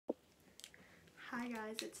Hi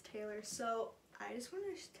guys, it's Taylor. So I just want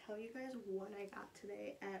to tell you guys what I got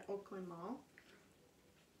today at Oakland Mall.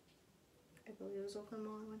 I believe it was Oakland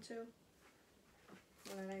Mall I went to.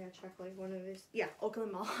 And then I gotta check like one of these. Yeah,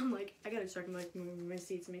 Oakland Mall. I'm like, I gotta check like my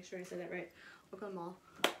seats to make sure I said that right. Oakland Mall.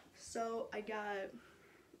 So I got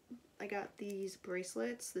these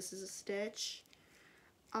bracelets. This is a Stitch.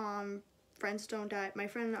 Friends Don't Die. My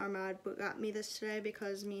friend Ahmad got me this today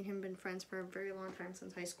because me and him have been friends for a very long time,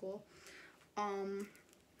 since high school.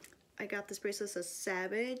 I got this bracelet that says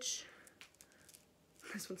Savage.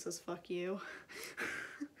 This one says fuck you.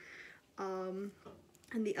 And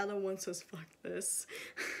the other one says fuck this.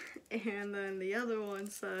 And then the other one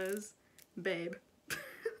says babe.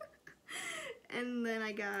 And then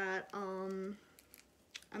I got on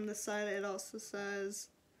the side it also says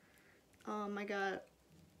I got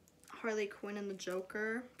Harley Quinn and the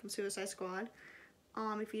Joker from Suicide Squad.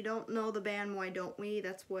 If you don't know the band Why Don't We,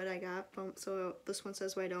 that's what I got. So this one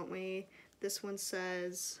says Why Don't We. This one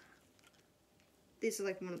says, these are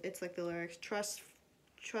like it's like the lyrics, Trust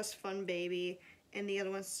Fund Baby, and the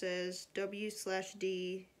other one says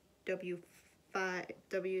W/D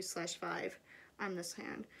W/5 on this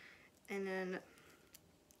hand, and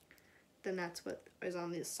then that's what is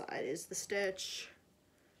on this side is the Stitch,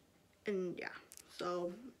 and yeah.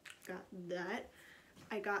 So got that.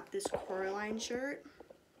 I got this Coraline shirt.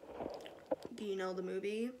 Do you know the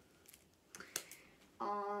movie?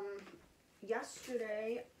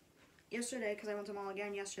 Yesterday, because I went to the mall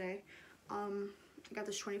again yesterday, I got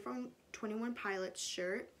this 21 Pilots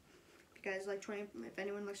shirt. If you guys like if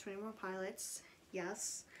anyone likes 21 Pilots,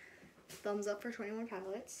 yes. Thumbs up for 21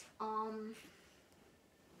 Pilots. What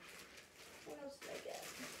else did I get?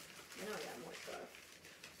 I know I got more stuff.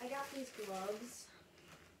 I got these gloves.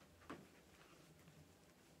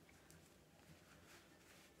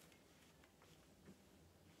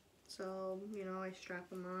 So, you know, I strap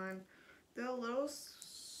them on. They're a little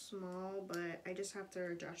small, but I just have to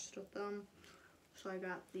adjust with them. So I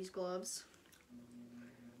got these gloves.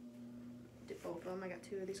 Did both of them. I got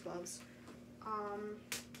 2 of these gloves. What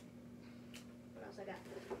else I got?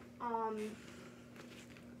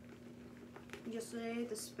 Yesterday,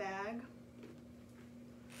 this bag.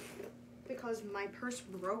 Because my purse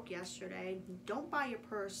broke yesterday. Don't buy your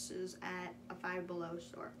purses at a Five Below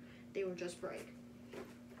store. They will just break.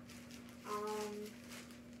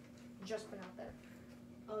 Just been out there.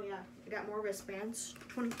 Oh yeah, I got more wristbands.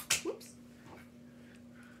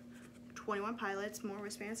 21 Pilots, more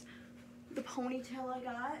wristbands. The ponytail I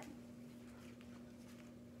got.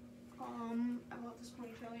 I bought this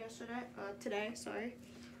ponytail today, sorry.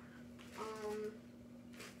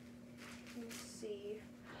 Let's see.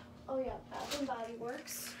 Oh yeah, Bath and Body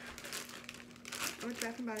Works. I went to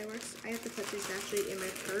Bath and Body Works. I have to put these actually in my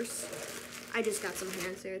purse. I just got some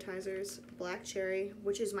hand sanitizers. Black Cherry,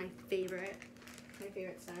 which is my favorite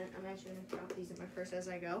scent. I'm actually gonna drop these in my purse as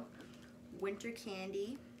I go. Winter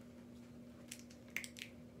Candy.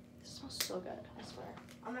 This smells so good, I swear.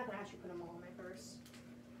 I'm not gonna actually put them all in my purse.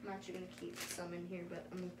 I'm actually gonna keep some in here, but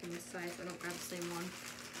I'm looking inside so I don't grab the same one.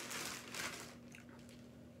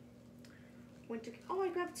 Oh, I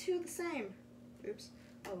grabbed 2 of the same. Oops.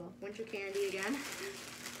 Oh well. Winter Candy again.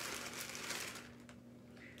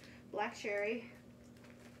 Black Cherry.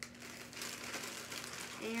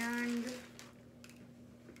 And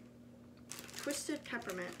Twisted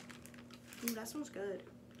Peppermint. Ooh, that smells good.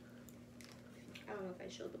 I don't know if I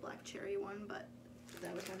showed the Black Cherry one, but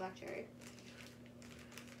that was my Black Cherry.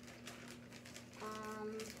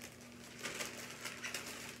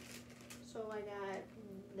 So I got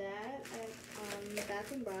that at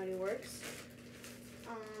Bath and Body Works.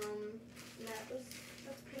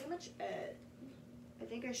 That's pretty much it. I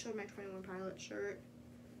think I showed my 21 Pilot shirt.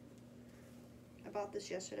 I bought this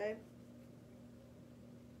yesterday.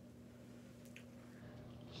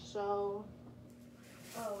 So,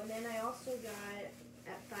 oh, and then I also got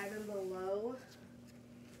at Five and Below.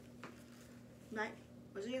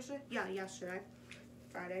 Was it yesterday? Yeah, yesterday.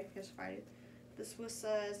 Friday. Yes, Friday. This was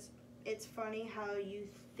says, "It's funny how you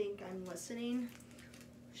think I'm listening"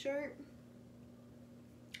 shirt.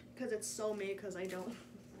 Because it's so me, because I don't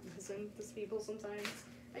listen to people sometimes.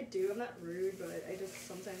 I do, I'm not rude, but I just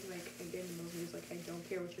sometimes like I get in those moods like I don't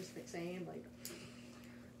care what you're saying. Like,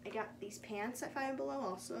 I got these pants at Five and Below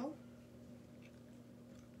also.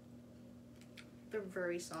 They're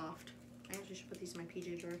very soft. I actually should put these in my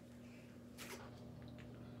PJ drawer.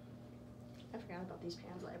 I forgot about these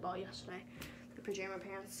pants that I bought yesterday. The pajama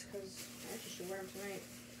pants, because I actually should wear them tonight.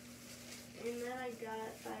 And then I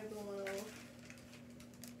got Five Below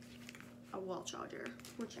a wall charger,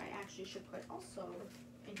 which I actually should put also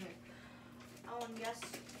in here. Yes,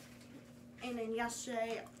 And then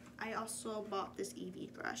yesterday, I also bought this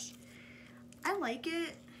Eevee brush. I like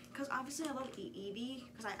it because obviously I love Eevee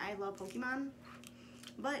because I love Pokemon.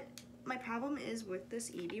 But my problem is with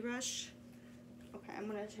this Eevee brush. Okay, I'm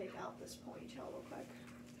gonna take out this ponytail real quick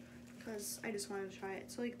because I just wanted to try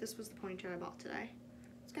it. So like this was the ponytail I bought today.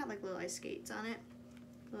 It's got like little ice skates on it.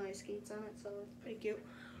 So it's pretty cute.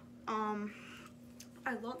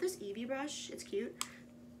 I love this Eevee brush. It's cute.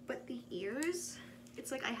 But the ears,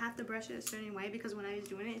 it's like I have to brush it a certain way because when I was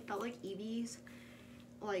doing it, it felt like Eevee's,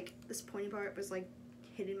 like this pointy part was like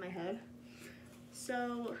hidden in my head.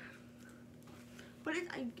 So, but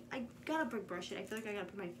I gotta brush it. I feel like I gotta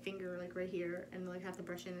put my finger like right here and like have to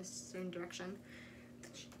brush it in a certain direction.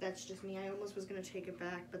 That's just me. I almost was gonna take it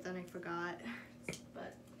back, but then I forgot.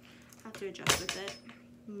 But I have to adjust with it.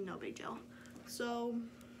 No big deal. So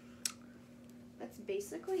that's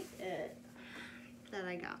basically it that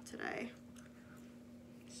I got today.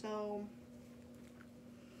 So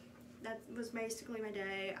that was basically my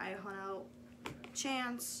day. I hung out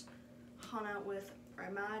Chance, hung out with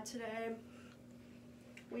Ahmad today.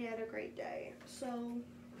 We had a great day. So,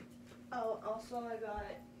 oh, also I got,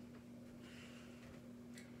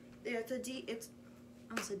 yeah, it's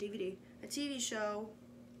a DVD, a TV show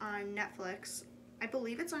on Netflix. I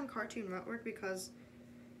believe it's on Cartoon Network because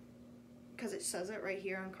it says it right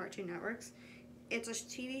here on Cartoon Networks. It's a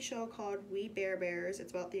TV show called We Bare Bears.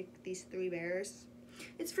 It's about these 3 bears.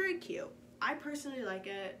 It's very cute. I personally like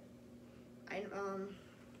it.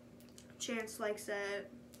 Chance likes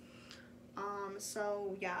it.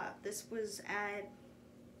 So yeah, this was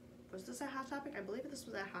this at Hot Topic? I believe this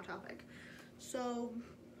was at Hot Topic. So,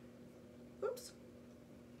 oops.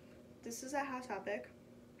 This is at Hot Topic.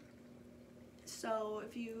 So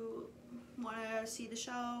if you want to see the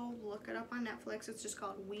show, look it up on Netflix. It's just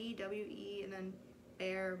called We, W-E, and then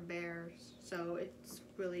Bears. So it's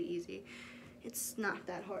really easy. It's not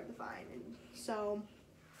that hard to find. And so,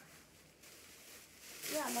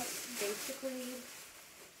 yeah, that's basically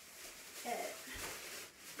it.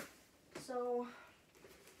 So,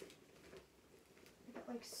 I got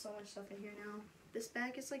like so much stuff in here now. This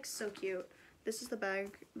bag is like so cute. This is the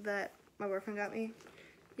bag that my boyfriend got me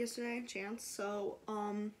yesterday, Chance. So,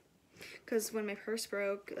 because when my purse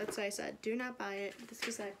broke, that's why I said, do not buy it. This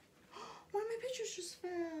was like, one of my pictures just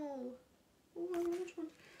fell. Oh, which one?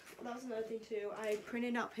 Well, that was another thing too. I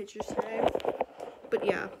printed out pictures today. But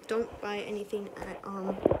yeah, don't buy anything at,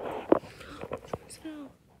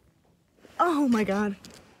 oh my god.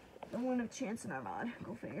 The one of Chance and Ahmad.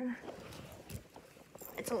 Go figure.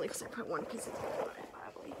 It's only because I put one piece of tape on it,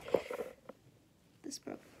 probably. This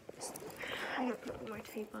broke. I gotta put more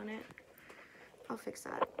tape on it. I'll fix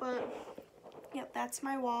that. But, yep, that's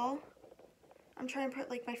my wall. I'm trying to put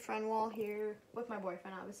like my friend wall here with my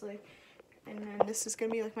boyfriend, obviously. And then this is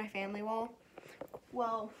gonna be like my family wall.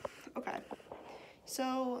 Well, okay.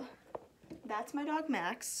 So, that's my dog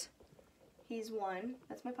Max. He's 1.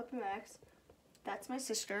 That's my puppy Max. That's my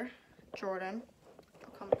sister, Jordan.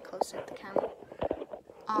 I'll come closer to the camera.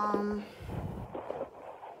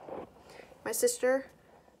 My sister,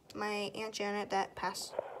 my Aunt Janet that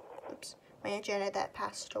passed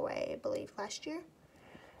away, I believe, last year.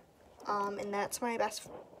 And that's my that's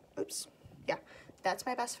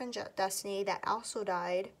my best friend Destiny that also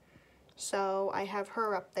died. So I have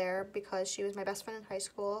her up there because she was my best friend in high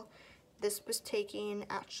school. This was taken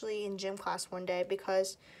actually in gym class one day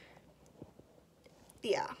because,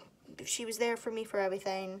 yeah, she was there for me for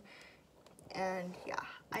everything. And yeah,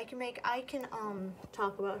 I can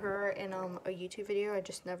talk about her in a YouTube video. I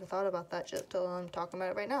just never thought about that just till I'm talking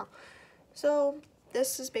about it right now. So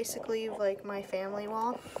this is basically like my family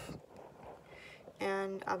wall.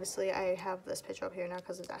 And obviously I have this picture up here now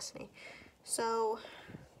because of Destiny. So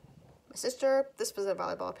my sister, this was a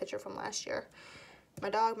volleyball picture from last year. My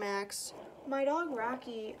dog Max. My dog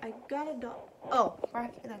Rocky, I got a dog. Oh,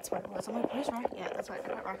 Rocky, that's what it was. I'm like, where's Rocky? Yeah, that's right. I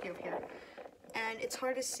got Rocky over here. And it's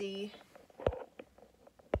hard to see.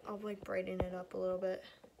 I'll like brighten it up a little bit.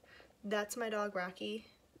 That's my dog Rocky.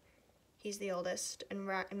 He's the oldest, and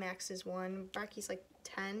Max is 1. Rocky's like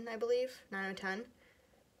 10, I believe, 9 or 10.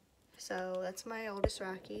 So that's my oldest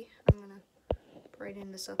Rocky. I'm gonna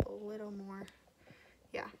brighten this up a little more.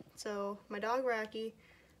 Yeah, so my dog Rocky,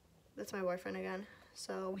 that's my boyfriend again.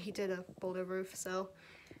 So he did a boulder roof, so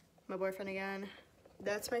my boyfriend again.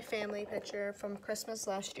 That's my family picture from Christmas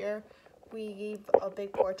last year. We gave a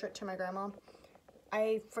big portrait to my grandma.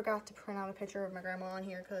 I forgot to print out a picture of my grandma on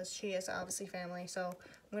here because she is obviously family, so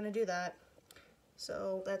I'm gonna do that.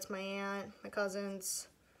 So that's my aunt, my cousins,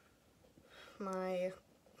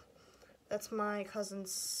 that's my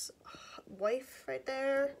cousin's wife right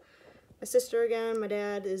there. My sister again, my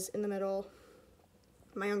dad is in the middle.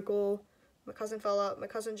 my uncle, my cousin Philip, my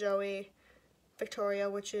cousin Joey, Victoria,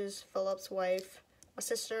 which is Philip's wife, my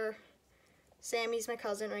sister, Sammy's my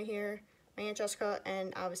cousin right here, my Aunt Jessica,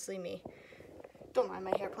 and obviously me. Don't mind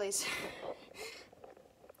my hair, please.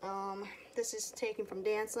 This is taken from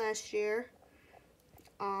dance last year.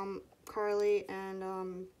 Carly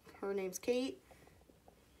and her name's Kate.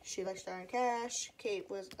 She likes Johnny Cash. Kate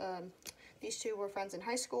was, these two were friends in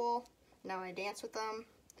high school. Now I dance with them.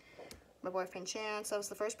 My boyfriend Chance, that was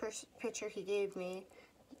the first picture he gave me.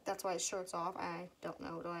 That's why his shirt's off. I don't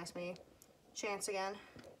know, don't ask me. Chance again.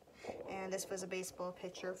 And this was a baseball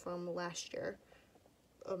picture from last year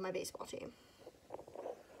of my baseball team.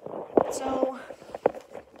 So,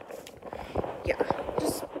 yeah,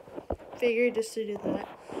 just figured just to do that.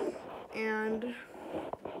 And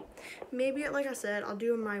maybe, like I said, I'll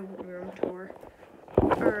do my room tour.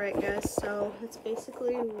 Alright guys, so that's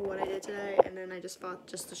basically what I did today, and then I just thought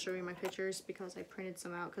just to show you my pictures because I printed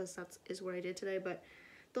some out because is what I did today. But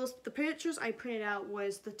the pictures I printed out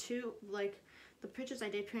was the pictures I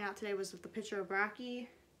did print out today was the picture of Rocky.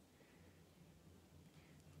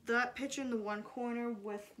 That picture in the one corner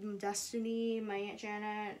with Destiny, my Aunt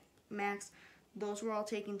Janet, Max, those were all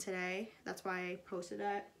taken today. That's why I posted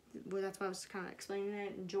that. Well, that's why I was kind of explaining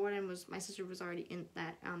it. And Jordan was, my sister was already in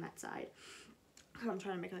that, on that side. I'm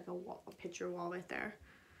trying to make like a picture wall right there.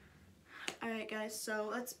 Alright guys,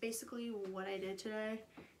 so that's basically what I did today.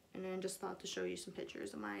 And then just thought to show you some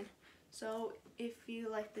pictures of mine. So if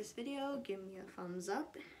you like this video, give me a thumbs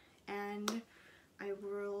up. And I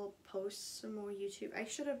will post some more YouTube. I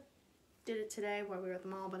should have did it today while we were at the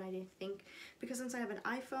mall, but I didn't think. Because since I have an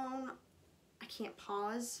iPhone, I can't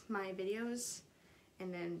pause my videos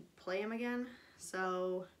and then play them again.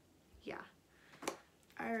 So, yeah.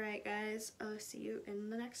 Alright guys, I'll see you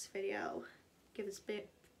in the next video. Give this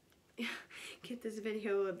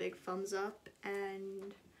video a big thumbs up,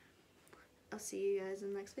 and I'll see you guys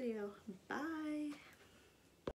in the next video. Bye!